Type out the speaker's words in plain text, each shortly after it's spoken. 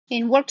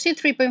In worksheet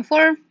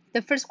 3.4,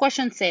 the first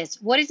question says,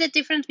 what is the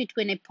difference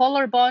between a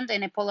polar bond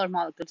and a polar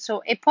molecule?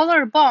 So a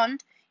polar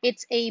bond,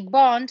 it's a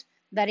bond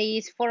that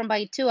is formed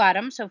by two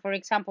atoms. So for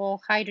example,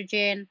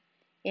 hydrogen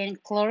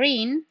and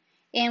chlorine.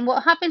 And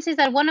what happens is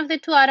that one of the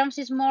two atoms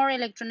is more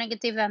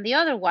electronegative than the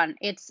other one.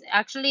 It's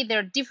actually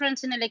their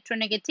difference in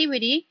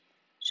electronegativity.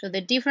 So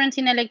the difference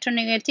in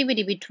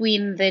electronegativity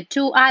between the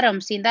two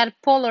atoms in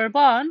that polar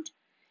bond,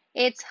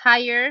 it's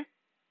higher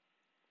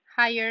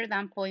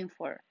than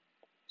 0.4.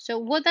 So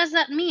what does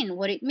that mean?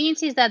 What it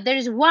means is that there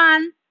is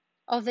one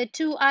of the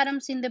two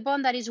atoms in the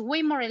bond that is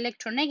way more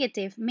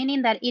electronegative,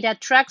 meaning that it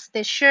attracts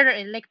the shared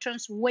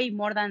electrons way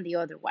more than the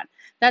other one.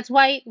 That's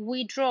why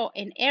we draw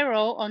an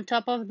arrow on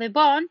top of the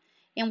bond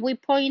and we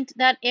point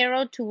that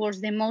arrow towards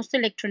the most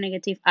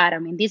electronegative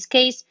atom. In this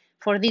case,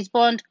 for this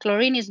bond,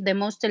 chlorine is the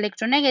most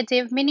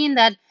electronegative, meaning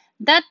that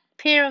that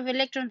pair of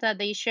electrons that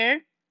they share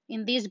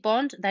in this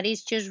bond, that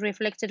is just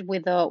reflected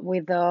with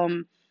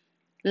the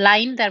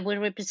line that we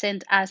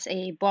represent as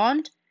a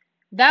bond,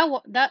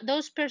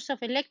 those pairs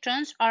of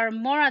electrons are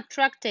more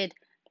attracted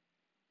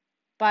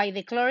by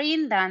the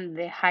chlorine than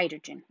the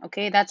hydrogen.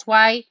 Okay, that's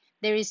why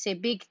there is a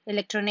big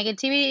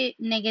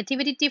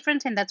electronegativity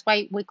difference, and that's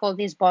why we call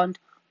this bond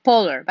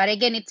polar. But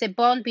again, it's a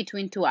bond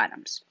between two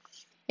atoms.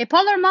 A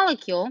polar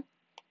molecule,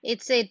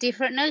 it's a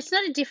different, no, it's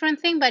not a different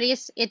thing, but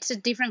it's a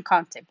different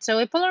concept. So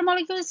a polar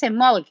molecule is a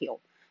molecule.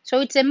 So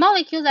it's a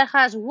molecule that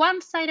has one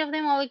side of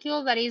the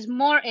molecule that is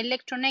more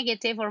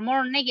electronegative or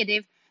more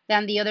negative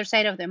than the other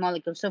side of the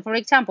molecule. So for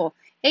example,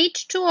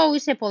 H2O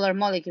is a polar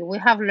molecule. We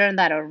have learned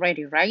that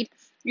already, right?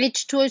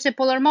 H2O is a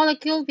polar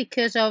molecule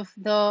because of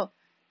the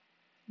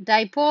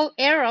dipole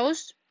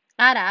arrows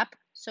add up.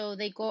 So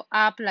they go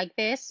up like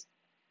this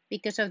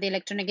because of the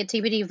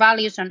electronegativity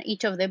values on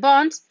each of the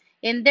bonds.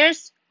 And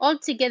there's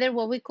altogether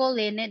what we call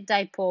a net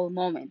dipole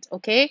moment,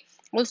 okay?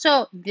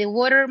 Also, the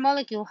water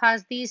molecule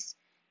has these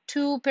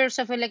two pairs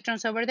of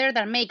electrons over there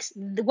that makes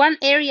one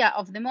area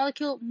of the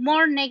molecule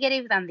more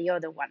negative than the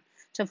other one.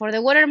 So for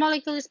the water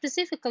molecule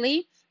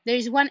specifically, there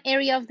is one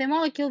area of the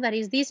molecule that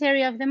is this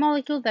area of the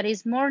molecule that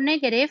is more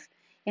negative,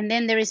 and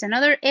then there is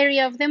another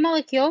area of the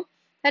molecule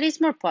that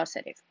is more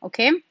positive,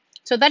 okay?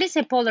 So that is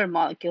a polar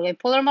molecule. A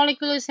polar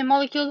molecule is a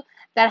molecule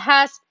that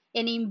has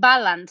an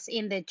imbalance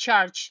in the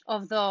charge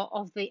of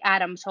the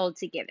atoms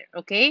altogether,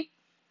 okay?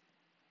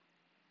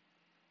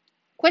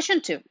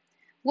 Question 2.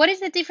 What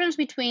is the difference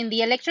between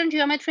the electron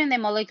geometry and the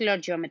molecular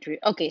geometry?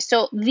 Okay,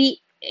 so the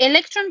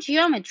electron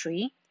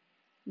geometry,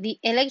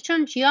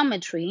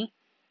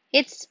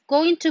 it's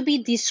going to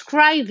be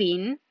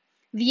describing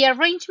the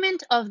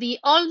arrangement of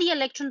all the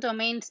electron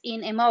domains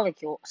in a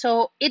molecule.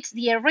 So it's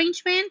the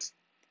arrange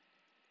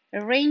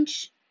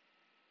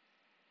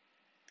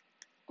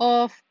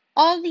of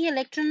all the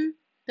electron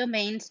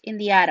domains in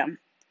the atom.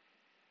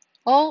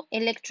 All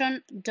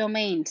electron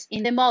domains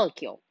in the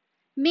molecule.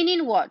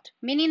 Meaning what?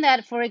 Meaning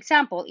that, for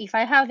example, if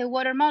I have the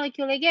water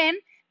molecule again,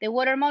 the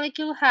water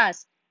molecule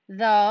has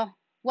the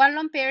one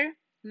lone pair,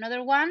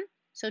 another one,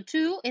 so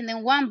two, and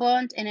then one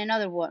bond and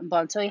another one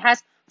bond. So it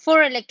has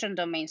 4 electron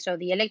domains. So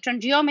the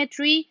electron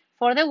geometry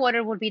for the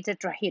water would be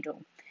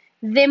tetrahedral.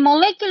 The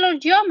molecular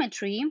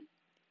geometry,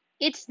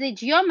 it's the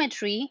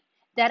geometry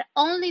that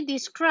only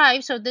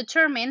describes or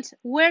determines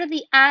where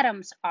the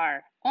atoms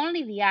are.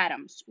 Only the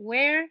atoms,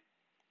 where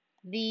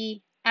the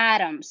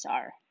atoms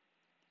are.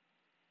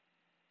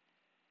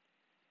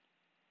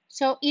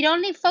 So it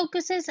only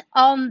focuses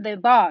on the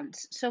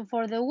bonds. So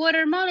for the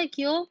water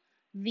molecule,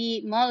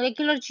 the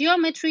molecular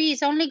geometry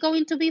is only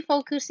going to be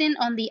focusing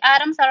on the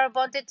atoms that are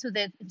bonded to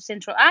the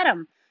central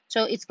atom.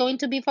 So it's going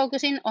to be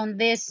focusing on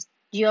this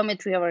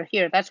geometry over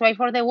here. That's why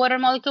for the water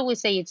molecule, we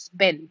say it's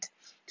bent.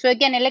 So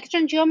again,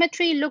 electron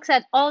geometry looks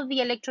at all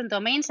the electron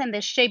domains and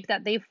the shape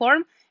that they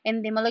form,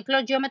 and the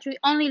molecular geometry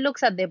only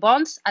looks at the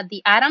bonds, at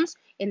the atoms,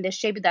 and the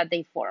shape that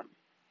they form.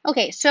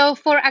 Okay, so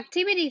for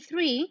activity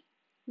 3,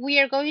 we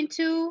are going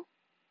to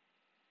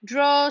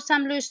draw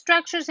some loose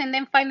structures and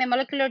then find the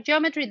molecular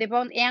geometry, the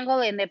bond angle,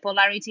 and the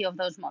polarity of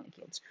those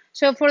molecules.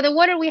 So for the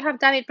water, we have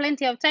done it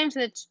plenty of times.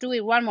 Let's do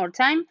it one more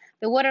time.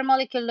 The water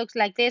molecule looks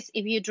like this.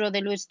 If you draw the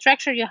loose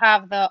structure, you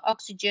have the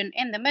oxygen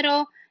in the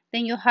middle.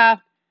 Then you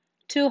have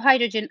 2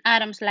 hydrogen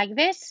atoms like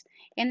this.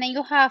 And then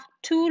you have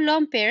 2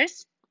 lone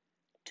pairs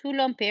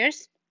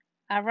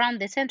around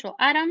the central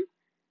atom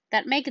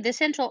that make the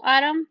central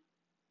atom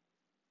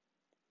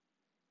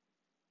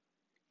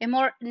a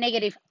more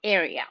negative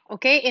area,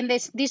 okay? And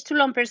these 2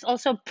 lone pairs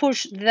also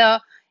push the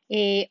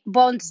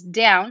bonds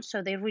down,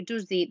 so they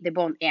reduce the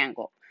bond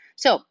angle.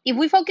 So if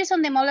we focus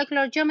on the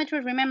molecular geometry,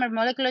 remember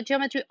molecular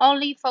geometry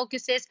only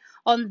focuses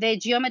on the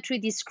geometry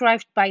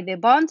described by the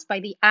bonds, by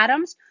the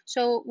atoms.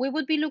 So we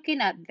would be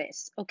looking at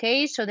this,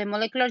 okay? So the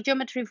molecular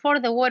geometry for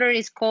the water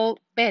is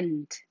called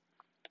bent.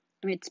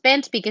 It's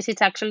bent because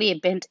it's actually a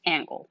bent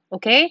angle,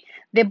 okay?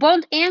 The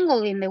bond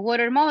angle in the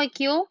water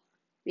molecule,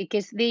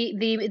 because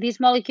this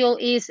molecule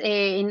is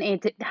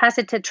it has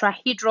a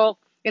tetrahedral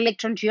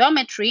electron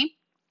geometry,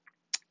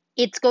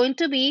 it's going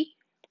to be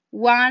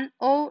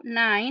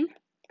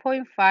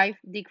 109.5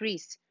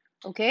 degrees,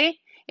 okay?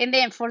 And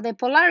then for the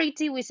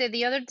polarity, we said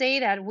the other day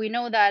that we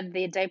know that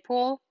the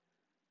dipole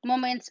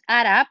moments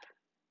add up,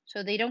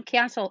 so they don't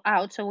cancel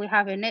out. So we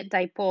have a net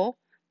dipole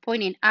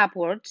pointing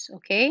upwards,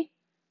 okay?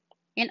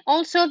 And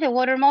also the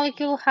water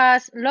molecule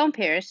has lone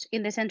pairs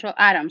in the central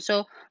atom.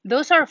 So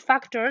those are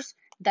factors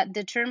that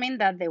determine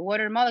that the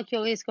water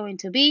molecule is going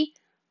to be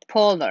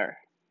polar.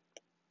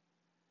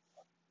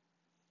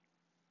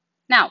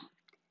 Now,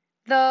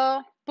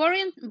 the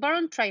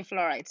boron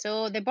trifluoride.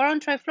 So the boron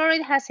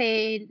trifluoride has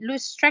a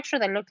loose structure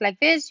that looks like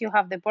this. You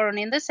have the boron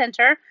in the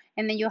center,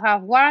 and then you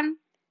have 1,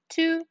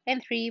 2,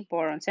 and 3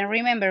 borons. And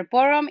remember,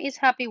 boron is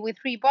happy with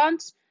 3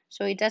 bonds,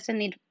 so it doesn't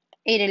need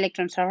 8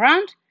 electrons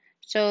around.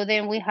 So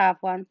then we have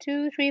 1,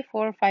 2, 3,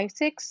 4, 5,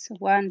 6,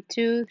 1,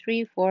 2,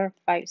 3, 4,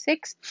 5,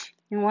 6,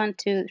 and 1,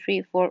 2,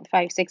 3, 4,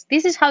 5, 6.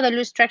 This is how the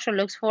loose structure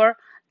looks for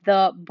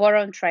the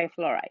boron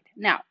trifluoride.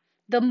 Now,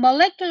 the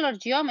molecular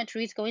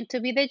geometry is going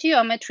to be the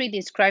geometry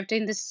described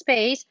in the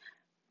space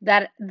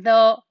that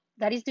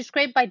is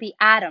described by the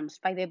atoms,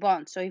 by the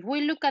bonds. So if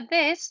we look at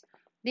this,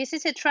 this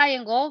is a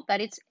triangle that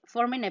is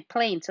forming a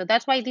plane. So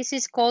that's why this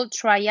is called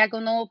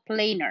triagonal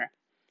planar.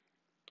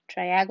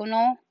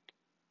 Triagonal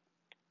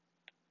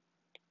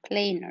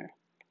planar.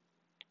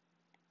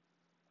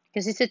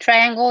 Because it's a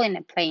triangle in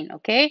a plane,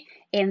 okay?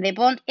 And the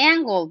bond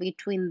angle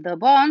between the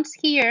bonds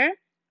here,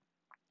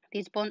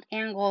 this bond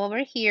angle over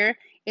here,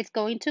 it's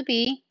going to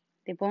be,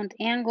 the bond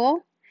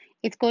angle,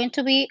 it's going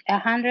to be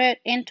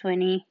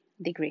 120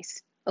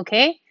 degrees,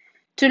 okay?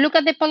 To look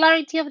at the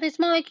polarity of this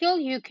molecule,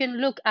 you can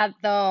look at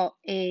the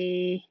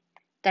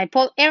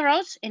dipole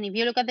arrows. And if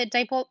you look at the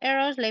dipole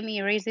arrows, let me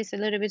erase this a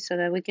little bit so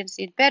that we can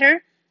see it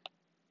better.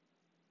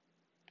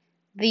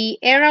 The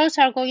arrows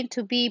are going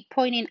to be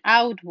pointing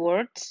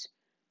outwards,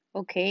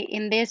 okay,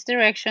 in this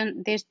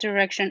direction,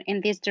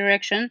 and this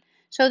direction.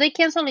 So they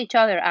cancel each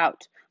other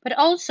out. But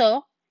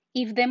also,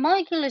 if the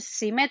molecule is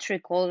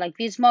symmetrical, like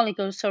this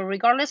molecule, so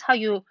regardless how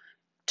you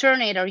turn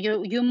it or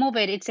you move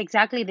it, it's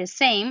exactly the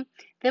same,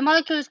 the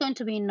molecule is going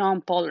to be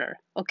nonpolar,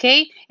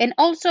 okay? And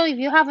also, if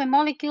you have a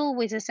molecule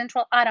with a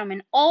central atom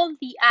and all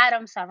the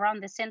atoms around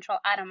the central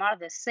atom are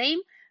the same,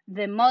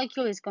 the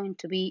molecule is going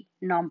to be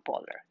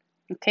nonpolar,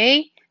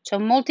 okay? So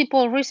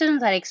multiple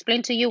reasons that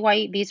explain to you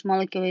why this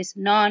molecule is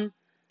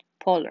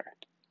non-polar.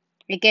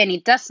 Again,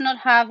 it does not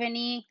have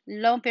any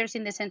lone pairs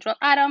in the central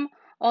atom.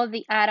 All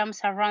the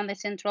atoms around the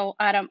central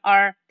atom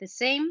are the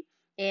same,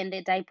 and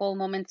the dipole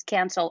moments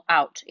cancel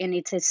out. And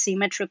it's a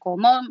symmetrical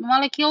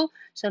molecule,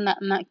 so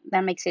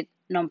that makes it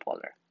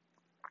nonpolar.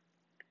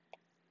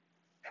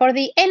 For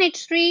the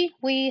NH3,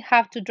 we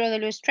have to draw the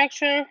Lewis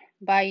structure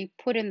by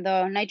putting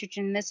the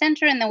nitrogen in the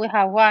center, and then we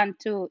have 1,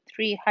 2,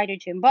 3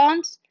 hydrogen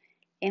bonds,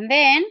 and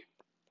then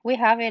we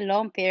have a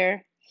lone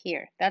pair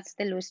here. That's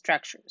the Lewis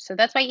structure. So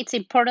that's why it's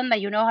important that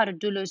you know how to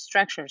do Lewis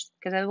structures,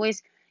 because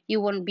otherwise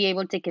you won't be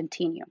able to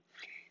continue.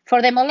 For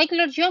the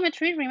molecular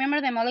geometry, remember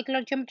the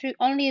molecular geometry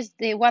only is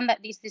the one that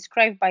is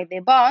described by the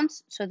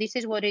bonds. So this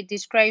is what it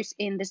describes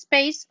in the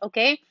space,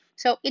 okay?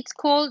 So it's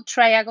called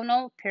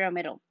triagonal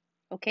pyramidal,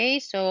 okay?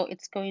 So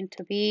it's going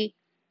to be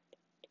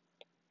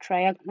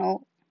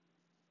triagonal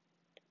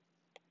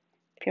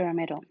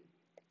pyramidal.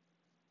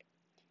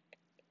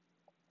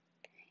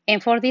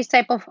 And for this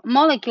type of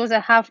molecules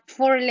that have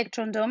 4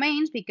 electron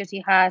domains, because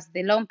it has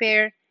the lone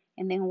pair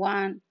and then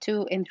 1,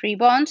 2, and 3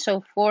 bonds,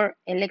 so 4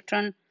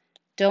 electron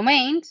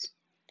domains,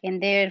 and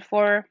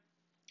therefore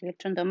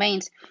electron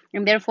domains,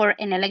 and therefore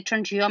an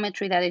electron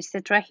geometry that is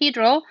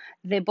tetrahedral,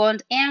 the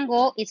bond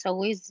angle is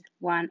always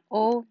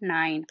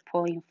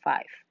 109.5.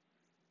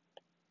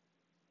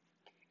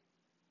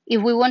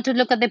 If we want to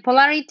look at the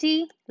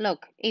polarity,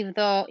 look,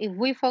 if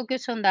we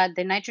focus on that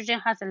the nitrogen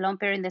has a lone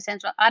pair in the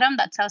central atom,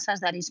 that tells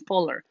us that it's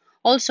polar.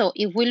 Also,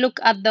 if we look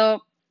at the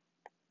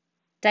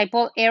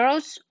dipole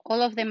arrows,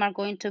 all of them are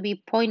going to be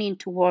pointing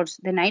towards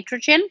the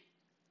nitrogen,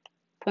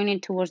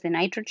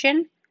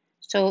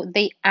 so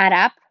they add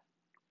up.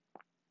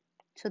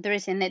 So there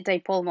is a net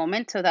dipole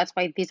moment, so that's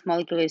why this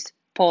molecule is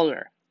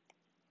polar.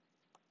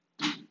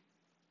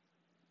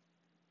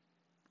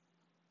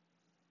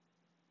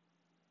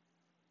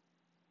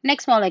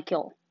 Next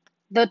molecule,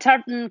 the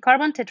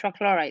carbon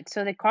tetrachloride.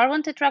 So the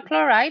carbon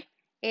tetrachloride,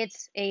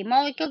 it's a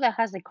molecule that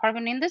has the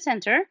carbon in the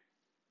center,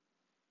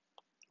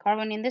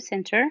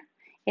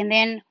 and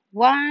then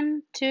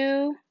 1,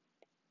 2,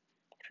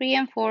 3,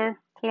 and 4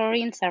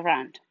 chlorines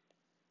around.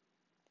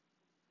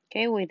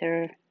 Okay, with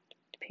their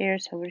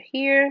pairs over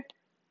here.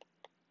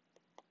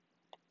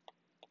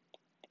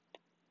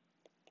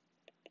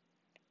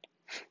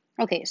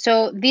 Okay,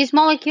 so this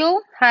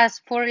molecule has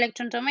 4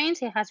 electron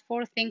domains. It has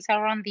 4 things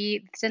around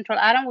the central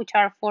atom, which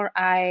are 4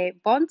 I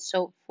bonds,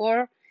 so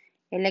 4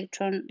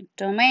 electron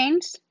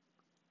domains.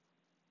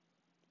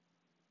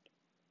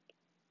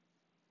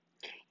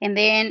 And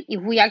then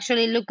if we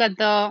actually look at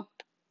the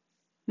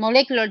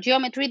molecular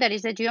geometry, that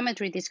is the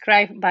geometry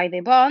described by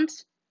the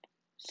bonds.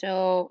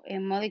 So a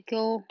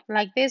molecule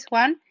like this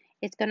one,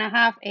 it's going to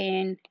have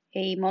a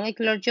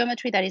molecular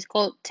geometry that is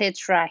called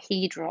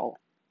tetrahedral.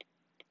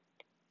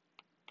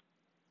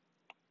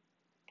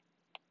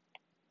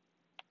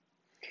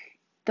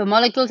 The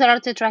molecules that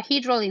are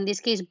tetrahedral, in this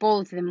case,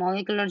 both the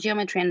molecular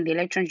geometry and the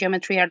electron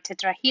geometry are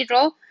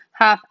tetrahedral,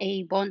 have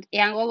a bond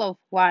angle of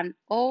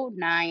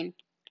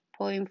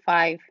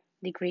 109.5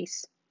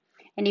 degrees.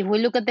 And if we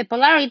look at the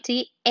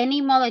polarity,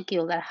 any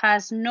molecule that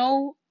has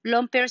no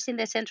lone pairs in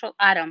the central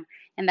atom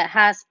and that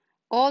has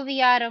all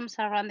the atoms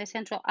around the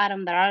central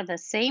atom that are the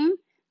same,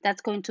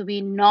 that's going to be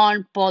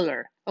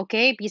non-polar,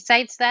 okay?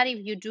 Besides that,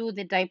 if you do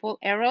the dipole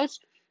arrows,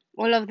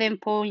 all of them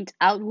point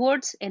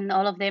outwards and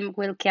all of them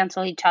will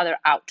cancel each other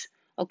out,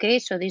 okay?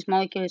 So this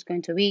molecule is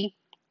going to be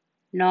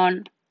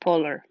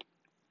non-polar.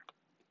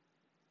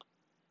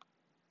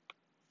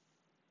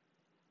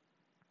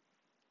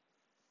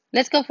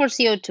 Let's go for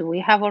CO2.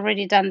 We have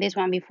already done this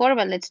one before,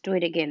 but let's do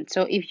it again.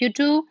 So if you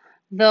do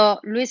the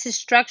Lewis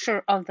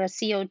structure of the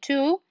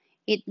CO2,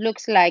 it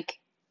looks like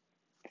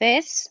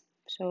this.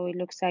 So it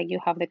looks like you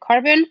have the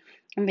carbon,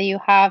 and then you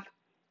have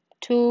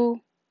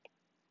two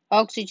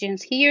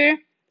oxygens here.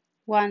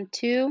 1,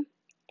 2,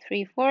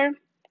 3, 4.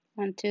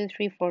 1, 2,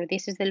 3, 4.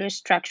 This is the Lewis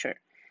structure.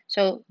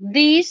 So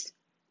this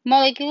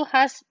molecule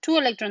has two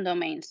electron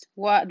domains.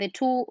 The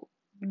two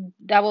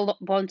double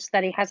bonds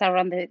that it has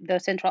around the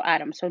central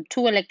atom. So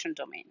two electron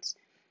domains.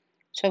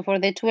 So for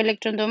the two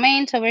electron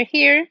domains over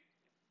here,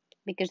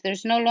 because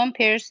there's no lone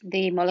pairs,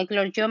 the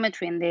molecular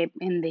geometry in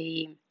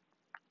the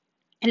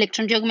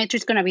electron geometry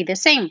is going to be the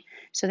same.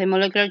 So the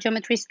molecular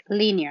geometry is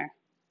linear.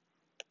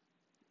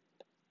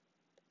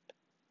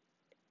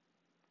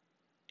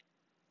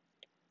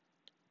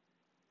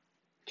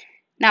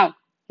 Now,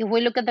 if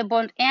we look at the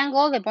bond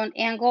angle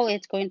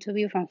is going to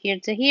be from here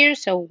to here,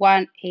 so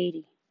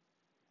 180.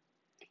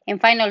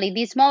 And finally,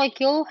 this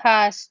molecule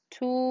has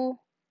two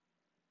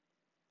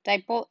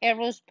dipole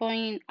arrows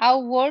pointing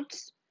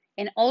outwards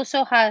and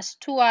also has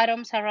two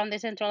atoms around the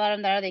central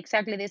atom that are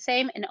exactly the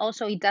same, and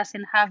also it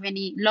doesn't have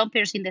any lone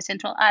pairs in the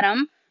central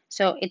atom,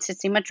 so it's a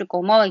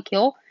symmetrical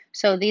molecule.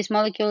 So this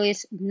molecule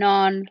is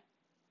non-polar.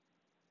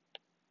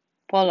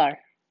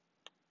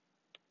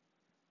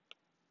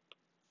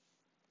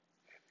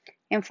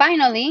 And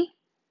finally,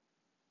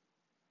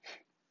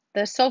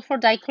 the sulfur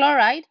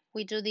dichloride,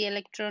 we do the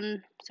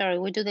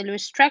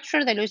Lewis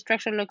structure. The Lewis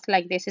structure looks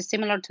like this. It's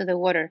similar to the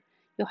water.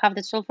 You have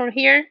the sulfur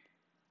here,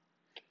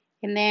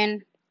 and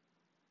then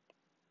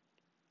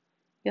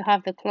you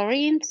have the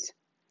chlorines,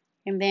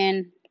 and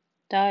then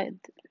the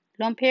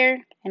lone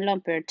pair and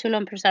lone pair. Two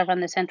lone pairs around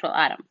the central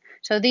atom.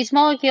 So this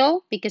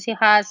molecule, because it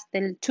has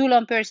the two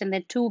lone pairs and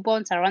the two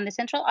bonds around the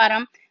central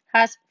atom,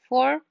 has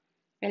 4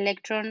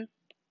 electron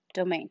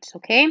domains,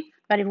 okay?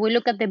 But if we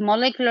look at the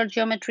molecular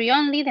geometry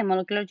only, the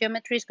molecular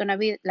geometry is going to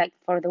be like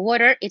for the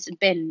water, it's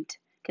bent,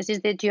 because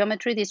it's the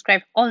geometry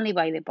described only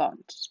by the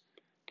bonds.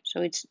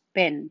 So it's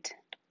bent.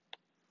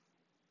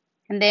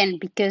 And then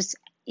because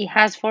it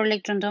has 4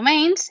 electron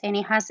domains and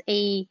it has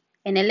an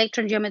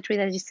electron geometry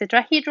that is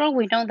tetrahedral,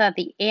 we know that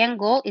the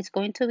angle is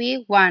going to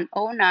be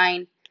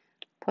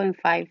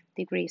 109.5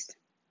 degrees.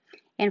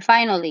 And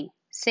finally,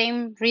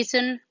 same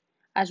reasoning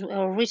as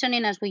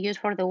we use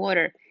for the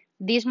water.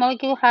 This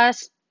molecule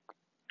has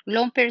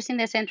lone pairs in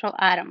the central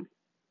atom,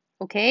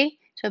 okay?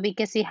 So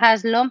because it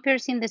has lone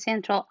pairs in the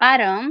central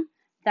atom,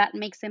 that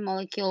makes the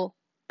molecule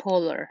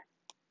polar.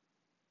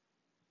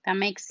 That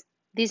makes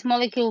this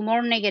molecule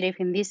more negative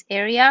in this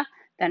area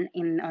than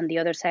on the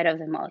other side of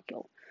the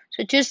molecule.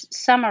 So just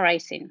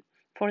summarizing,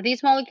 for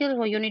these molecules,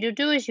 what you need to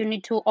do is you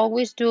need to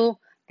always do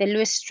the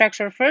Lewis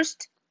structure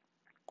first.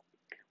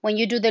 When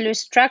you do the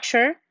Lewis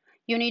structure,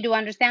 you need to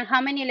understand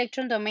how many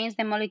electron domains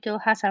the molecule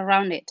has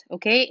around it,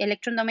 okay?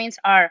 Electron domains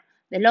are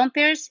the lone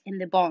pairs and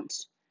the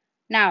bonds.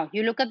 Now,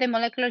 you look at the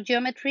molecular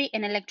geometry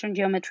and electron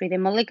geometry. The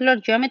molecular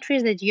geometry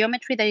is the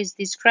geometry that is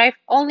described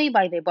only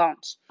by the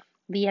bonds.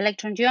 The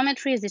electron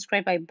geometry is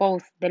described by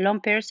both the lone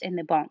pairs and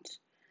the bonds.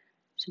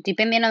 So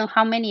depending on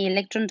how many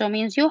electron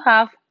domains you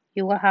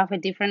will have a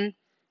different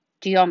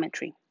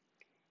geometry.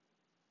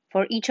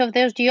 For each of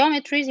those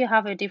geometries, you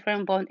have a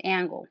different bond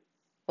angle.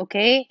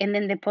 Okay, and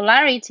then the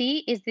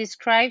polarity is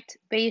described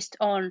based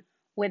on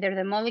whether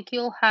the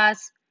molecule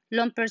has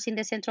lone pairs in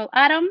the central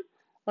atom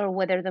or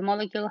whether the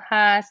molecule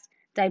has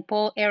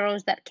dipole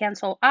arrows that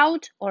cancel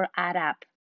out or add up.